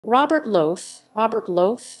Robert Lowth, Robert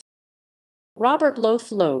Lowth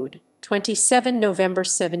Lode, 27 November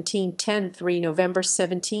 1710, 3 November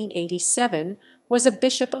 1787, was a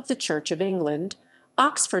bishop of the Church of England,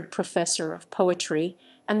 Oxford professor of poetry,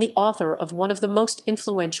 and the author of one of the most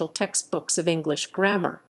influential textbooks of English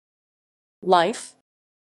grammar. Life.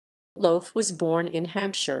 Lowth was born in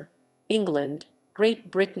Hampshire, England, Great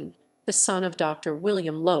Britain, the son of Dr.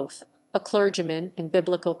 William Lowth, a clergyman and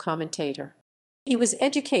biblical commentator. He was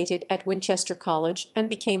educated at Winchester College and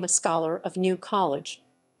became a scholar of New College,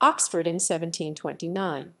 Oxford, in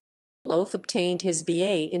 1729. Lowth obtained his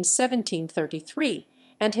B.A. in 1733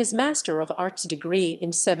 and his Master of Arts degree in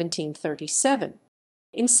 1737.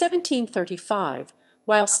 In 1735,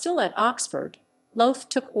 while still at Oxford, Lowth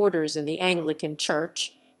took orders in the Anglican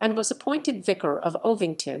Church and was appointed vicar of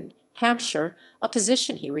Ovington, Hampshire, a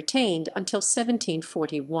position he retained until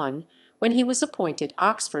 1741, when he was appointed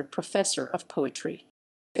Oxford Professor of Poetry.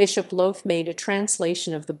 Bishop Lowth made a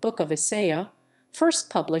translation of the Book of Isaiah, first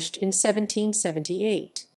published in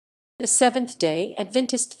 1778. The Seventh-day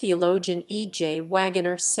Adventist theologian E. J.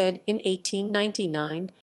 Waggoner said in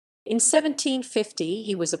 1899, in 1750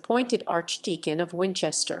 he was appointed Archdeacon of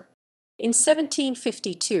Winchester. In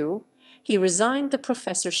 1752 he resigned the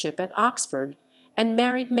professorship at Oxford and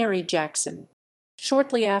married Mary Jackson.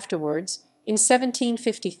 Shortly afterwards, in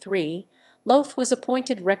 1753, Lowth was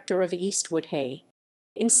appointed rector of Eastwood Hay.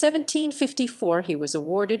 In 1754 he was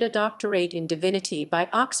awarded a doctorate in divinity by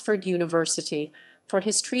Oxford University for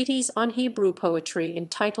his treatise on Hebrew poetry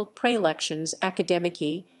entitled Praelections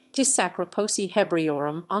Academicae de Sacra Poesie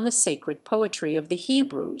Hebraeorum, on the sacred poetry of the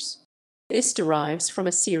Hebrews. This derives from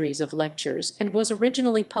a series of lectures and was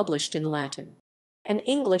originally published in Latin. An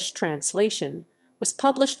English translation was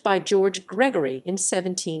published by George Gregory in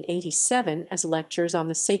 1787 as lectures on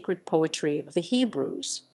the sacred poetry of the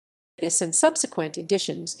Hebrews. This and subsequent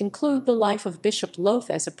editions include the life of Bishop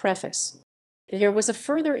Lowth as a preface. There was a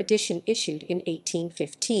further edition issued in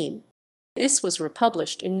 1815. This was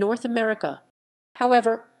republished in North America.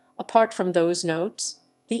 However, apart from those notes,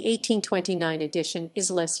 the 1829 edition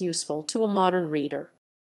is less useful to a modern reader.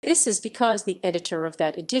 This is because the editor of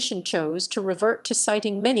that edition chose to revert to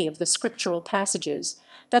citing many of the scriptural passages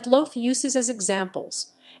that Lowth uses as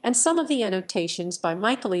examples, and some of the annotations by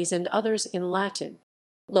Michaelis and others in Latin.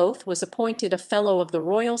 Lowth was appointed a Fellow of the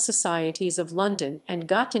Royal Societies of London and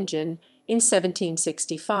Göttingen in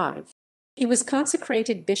 1765. He was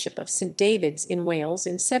consecrated Bishop of St. David's in Wales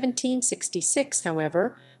in 1766,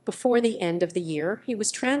 however. Before the end of the year he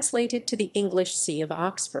was translated to the English See of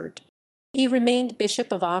Oxford. He remained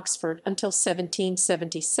Bishop of Oxford until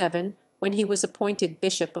 1777, when he was appointed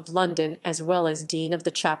Bishop of London as well as Dean of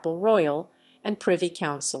the Chapel Royal and Privy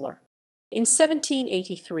Councillor. In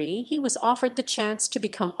 1783 he was offered the chance to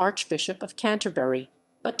become Archbishop of Canterbury,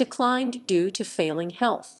 but declined due to failing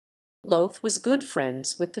health. Lowth was good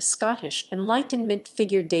friends with the Scottish Enlightenment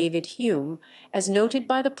figure David Hume, as noted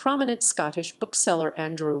by the prominent Scottish bookseller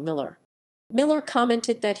Andrew Miller. Miller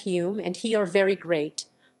commented that Hume and he are very great,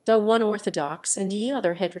 though one orthodox and ye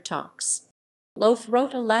other heterodox. Lowth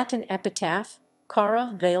wrote a Latin epitaph,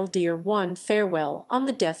 Cara Vale Dear One Farewell, on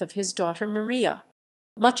the death of his daughter Maria.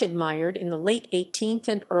 Much admired in the late 18th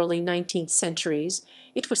and early 19th centuries,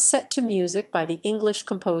 it was set to music by the English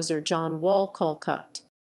composer John Walcott.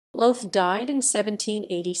 Lowth died in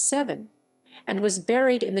 1787 and was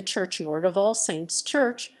buried in the churchyard of All Saints'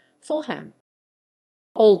 Church, Fulham.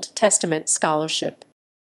 Old Testament scholarship.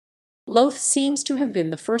 Lowth seems to have been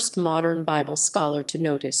the first modern Bible scholar to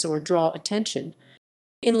notice or draw attention.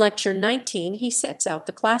 In Lecture 19 he sets out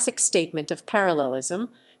the classic statement of parallelism,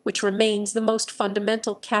 which remains the most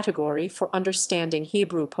fundamental category for understanding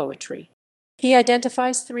Hebrew poetry. He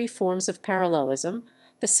identifies three forms of parallelism: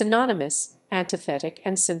 the synonymous, antithetic,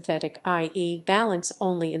 and synthetic, i.e., balance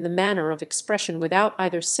only in the manner of expression without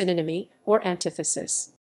either synonymy or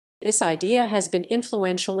antithesis. This idea has been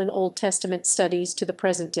influential in Old Testament studies to the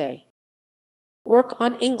present day. Work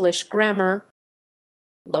on English grammar.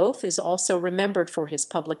 Lowth is also remembered for his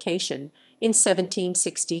publication, in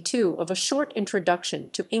 1762, of a short introduction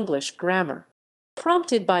to English grammar.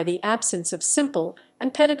 Prompted by the absence of simple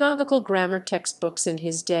and pedagogical grammar textbooks in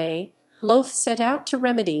his day, Lowth set out to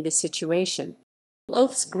remedy the situation.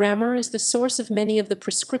 Lowth's grammar is the source of many of the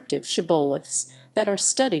prescriptive shibboleths that are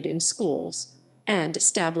studied in schools, and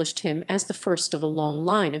established him as the first of a long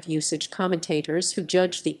line of usage commentators who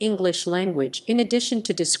judge the English language in addition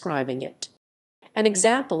to describing it. An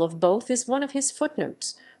example of both is one of his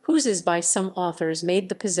footnotes, whose is by some authors made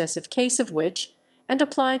the possessive case of which, and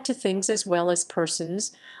applied to things as well as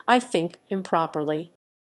persons, I think improperly.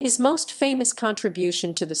 His most famous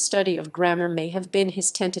contribution to the study of grammar may have been his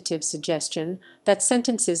tentative suggestion that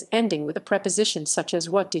sentences ending with a preposition such as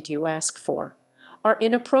 "What did you ask for?" are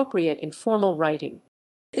inappropriate in formal writing.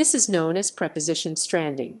 This is known as preposition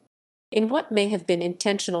stranding. In what may have been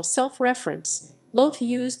intentional self-reference, Lowth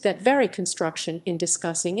used that very construction in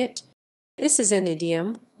discussing it. This is an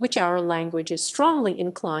idiom which our language is strongly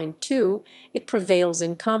inclined to. It prevails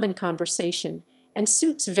in common conversation and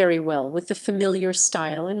suits very well with the familiar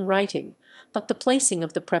style in writing, but the placing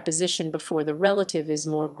of the preposition before the relative is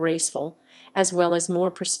more graceful, as well as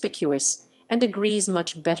more perspicuous, and agrees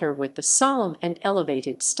much better with the solemn and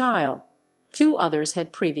elevated style. Two others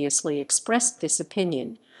had previously expressed this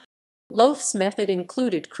opinion. Lowth's method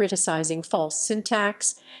included criticizing false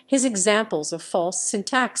syntax. His examples of false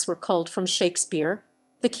syntax were culled from Shakespeare,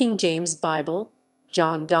 the King James Bible,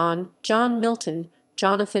 John Donne, John Milton,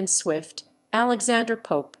 Jonathan Swift, Alexander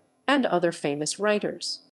Pope, and other famous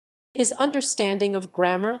writers. His understanding of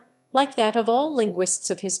grammar, like that of all linguists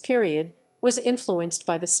of his period, was influenced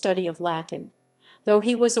by the study of Latin, though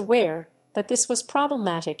he was aware that this was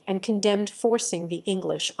problematic and condemned forcing the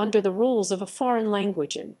English under the rules of a foreign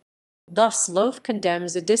language in. Thus Lowth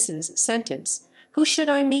condemns Addison's sentence, "Who should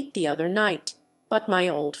I meet the other night but my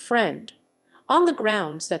old friend?" on the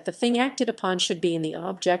grounds that the thing acted upon should be in the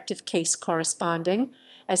objective case corresponding,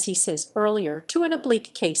 as he says earlier, to an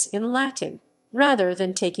oblique case in Latin, rather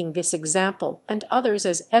than taking this example and others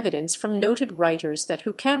as evidence from noted writers that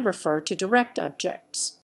who can refer to direct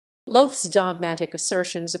objects. Lowth's dogmatic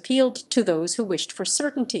assertions appealed to those who wished for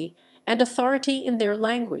certainty and authority in their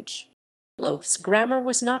language. Lowth's grammar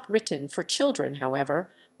was not written for children,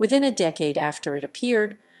 however. Within a decade after it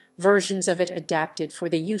appeared, versions of it adapted for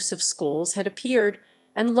the use of schools had appeared,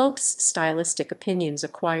 and Lowth's stylistic opinions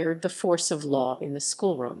acquired the force of law in the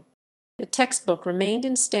schoolroom. The textbook remained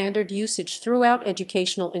in standard usage throughout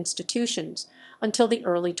educational institutions until the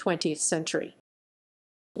early 20th century.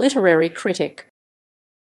 Literary critic.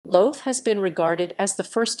 Lowth has been regarded as the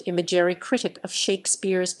first imagery critic of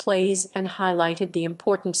Shakespeare's plays and highlighted the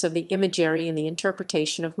importance of the imagery in the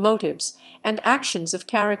interpretation of motives and actions of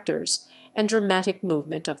characters and dramatic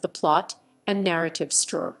movement of the plot and narrative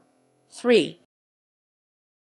structure. 3.